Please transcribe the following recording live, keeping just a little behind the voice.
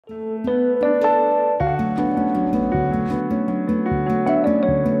MDC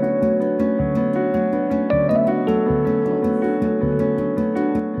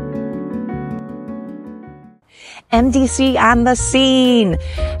on the scene.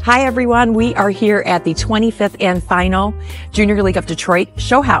 Hi everyone, we are here at the 25th and final Junior League of Detroit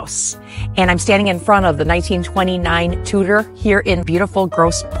Show House. And I'm standing in front of the 1929 Tudor here in beautiful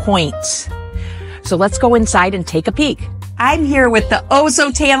Grosse Pointe. So let's go inside and take a peek. I'm here with the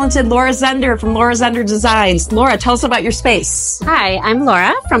oh-so-talented Laura Zender from Laura Zender Designs. Laura, tell us about your space. Hi, I'm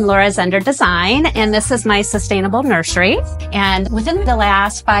Laura from Laura Zender Design, and this is my sustainable nursery. And within the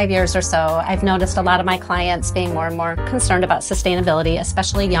last 5 years or so, I've noticed a lot of my clients being more and more concerned about sustainability,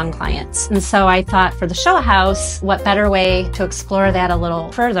 especially young clients. And so I thought for the show house, what better way to explore that a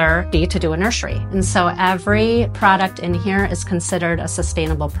little further be to do a nursery. And so every product in here is considered a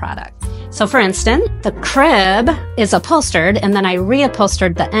sustainable product. So for instance, the crib is upholstered, and then I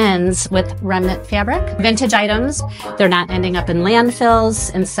reupholstered the ends with remnant fabric. Vintage items, they're not ending up in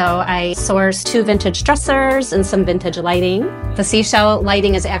landfills, and so I sourced 2 vintage dressers and some vintage lighting. The seashell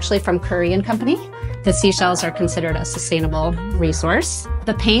lighting is actually from Curry & Company. The seashells are considered a sustainable resource.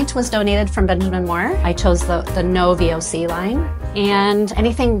 The paint was donated from Benjamin Moore. I chose the no VOC line. And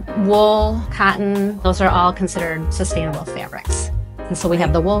anything wool, cotton, those are all considered sustainable fabrics. And so we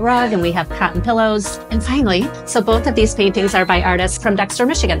have the wool rug and we have cotton pillows. And finally, so both of these paintings are by artists from Dexter,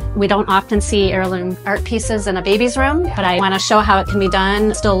 Michigan. We don't often see heirloom art pieces in a baby's room, but I want to show how it can be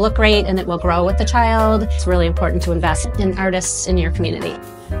done, still look great, and it will grow with the child. It's really important to invest in artists in your community.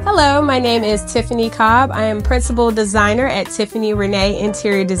 Hello, my name is Tiffany Cobb. I am principal designer at Tiffany Renee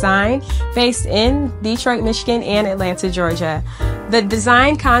Interior Design, based in Detroit, Michigan and Atlanta, Georgia. The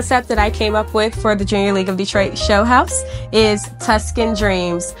design concept that I came up with for the Junior League of Detroit Show House is Tuscan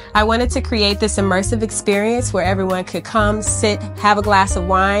Dreams. I wanted to create this immersive experience where everyone could come, sit, have a glass of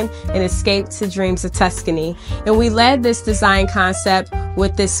wine, and escape to dreams of Tuscany. And we led this design concept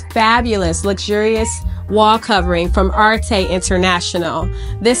with this fabulous, luxurious wall covering from Arte International.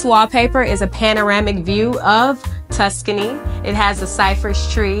 This wallpaper is a panoramic view of Tuscany. It has the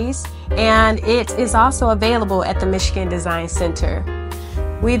cypress trees, and it is also available at the Michigan Design Center.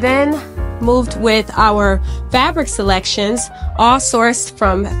 We then moved with our fabric selections, all sourced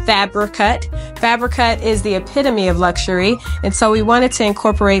from Fabricut. Fabricut is the epitome of luxury, and so we wanted to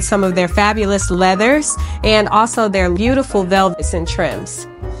incorporate some of their fabulous leathers and also their beautiful velvets and trims.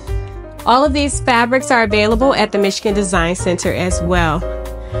 All of these fabrics are available at the Michigan Design Center as well.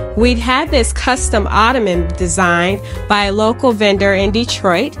 We'd had this custom ottoman designed by a local vendor in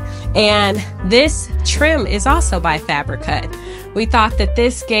Detroit, and this trim is also by Fabricut. We thought that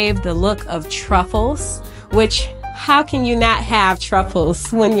this gave the look of truffles, which how can you not have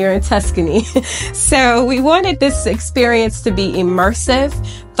truffles when you're in Tuscany? So we wanted this experience to be immersive,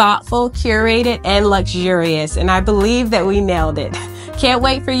 thoughtful, curated, and luxurious, and I believe that we nailed it. Can't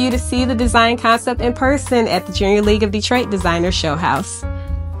wait for you to see the design concept in person at the Junior League of Detroit Designer Show House.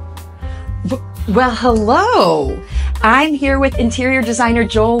 Well, hello. I'm here with interior designer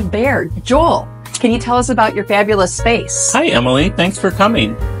Joel Baird. Joel, can you tell us about your fabulous space? Hi, Emily. Thanks for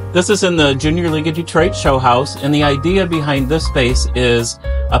coming. This is in the Junior League of Detroit Show House, and the idea behind this space is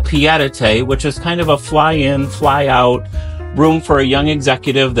a pied-à-terre, which is kind of a fly-in, fly-out room for a young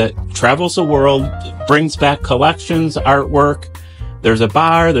executive that travels the world, brings back collections, artwork. There's a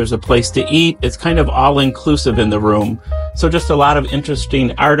bar, there's a place to eat. It's kind of all-inclusive in the room. So just a lot of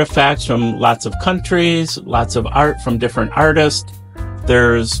interesting artifacts from lots of countries, lots of art from different artists.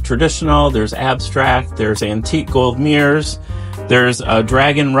 There's traditional, there's abstract, there's antique gold mirrors. There's a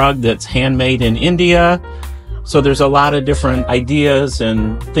dragon rug that's handmade in India. So there's a lot of different ideas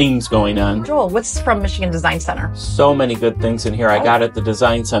and things going on. Joel, what's from Michigan Design Center? So many good things in here. I got at the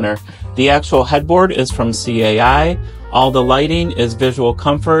Design Center. The actual headboard is from CAI. All the lighting is Visual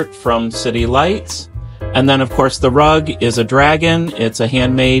Comfort from City Lights. And then, of course, the rug is a dragon. It's a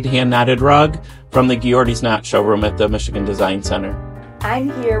handmade, hand-knotted rug from the Giordi's Knot showroom at the Michigan Design Center.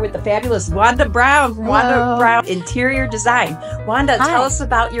 I'm here with the fabulous Wanda Brown from Wanda Brown Interior Design. Wanda, tell us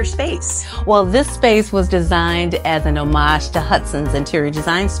about your space. Well, this space was designed as an homage to Hudson's Interior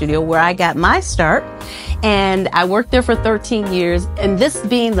Design Studio, where I got my start. And I worked there for 13 years. And this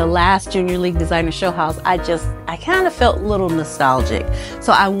being the last Junior League Designer Show House, I kind of felt a little nostalgic.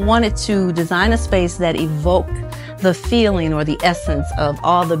 So I wanted to design a space that evoked the feeling or the essence of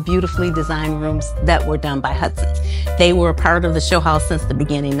all the beautifully designed rooms that were done by Hudson. They were a part of the show house since the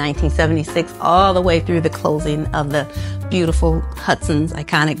beginning, 1976, all the way through the closing of the beautiful Hudson's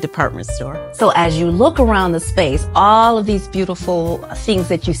iconic department store. So as you look around the space, all of these beautiful things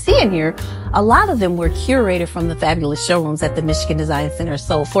that you see in here, a lot of them were curated from the fabulous showrooms at the Michigan Design Center.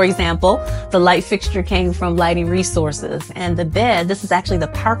 So for example, the light fixture came from Lighting Resources, and the bed, this is actually the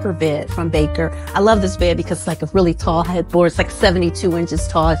Parker bed from Baker. I love this bed because it's like a really tall headboard. It's like 72 inches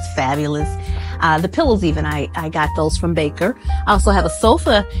tall. It's fabulous. The pillows even, I got those from Baker. I also have a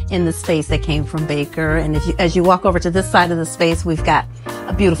sofa in the space that came from Baker. And as you walk over to this side of the space, we've got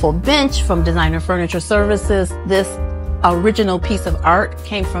a beautiful bench from Designer Furniture Services. This original piece of art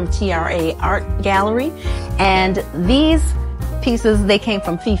came from TRA Art Gallery. And these pieces, they came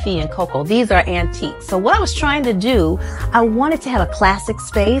from Fifi and Coco. These are antiques. So what I was trying to do, I wanted to have a classic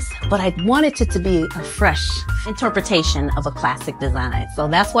space, but I wanted it to be a fresh interpretation of a classic design. So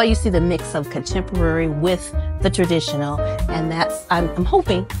that's why you see the mix of contemporary with the traditional. And I'm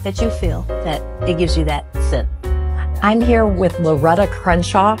hoping that you feel that it gives you that sense. I'm here with Loretta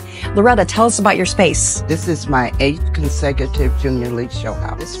Crenshaw. Loretta, tell us about your space. This is my 8th consecutive Junior League show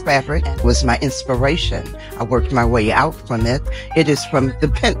house. This fabric was my inspiration. I worked my way out from it. It is from the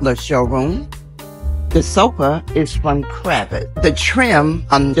Pentler showroom. The sofa is from Kravitz. The trim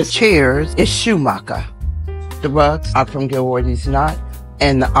on the chairs is Schumacher. The rugs are from Gilworthy's Knot,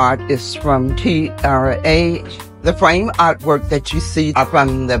 and the art is from TRA. The frame artwork that you see are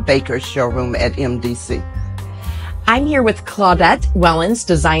from the Baker showroom at MDC. I'm here with Claudette Wellens,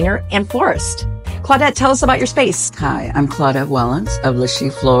 designer and florist. Claudette, tell us about your space. Hi, I'm Claudette Wellens of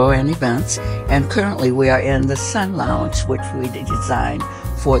Lachey Floral and Events, and currently we are in the Sun Lounge, which we designed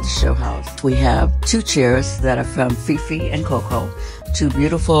for the show house. We have 2 chairs that are from Fifi and Coco, 2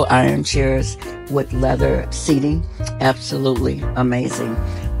 beautiful iron chairs with leather seating, absolutely amazing.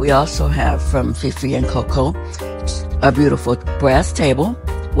 We also have from Fifi and Coco a beautiful brass table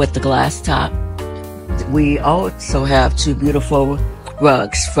with the glass top. We also have 2 beautiful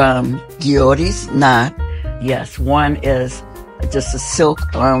rugs from Gilworthy's Knot. Yes, one is just a silk,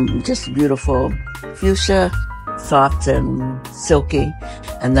 just beautiful fuchsia, soft and silky.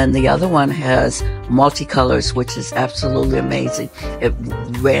 And then the other one has multicolors, which is absolutely amazing. It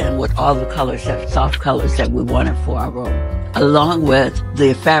ran with all the colors, soft colors that we wanted for our room, along with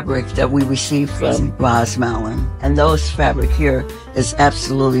the fabric that we received from Roz Malin. And those fabric here is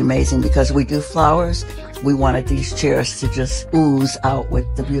absolutely amazing because we do flowers. We wanted these chairs to just ooze out with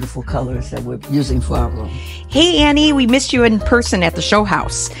the beautiful colors that we're using for our room. Hey, Annie, we missed you in person at the show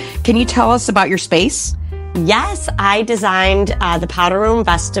house. Can you tell us about your space? Yes, I designed the powder room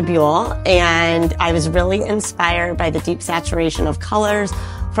vestibule, and I was really inspired by the deep saturation of colors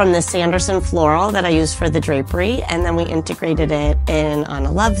from the Sanderson floral that I used for the drapery, and then we integrated it in on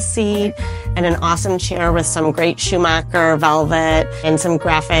a love seat and an awesome chair with some great Schumacher velvet and some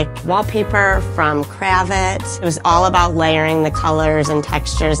graphic wallpaper from Kravitz. It was all about layering the colors and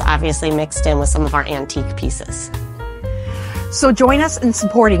textures, obviously mixed in with some of our antique pieces. So join us in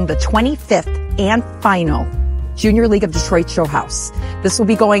supporting the 25th and final Junior League of Detroit Show House. This will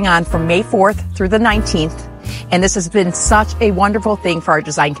be going on from May 4th through the 19th. And this has been such a wonderful thing for our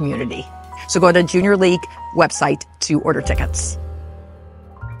design community. So go to Junior League website to order tickets.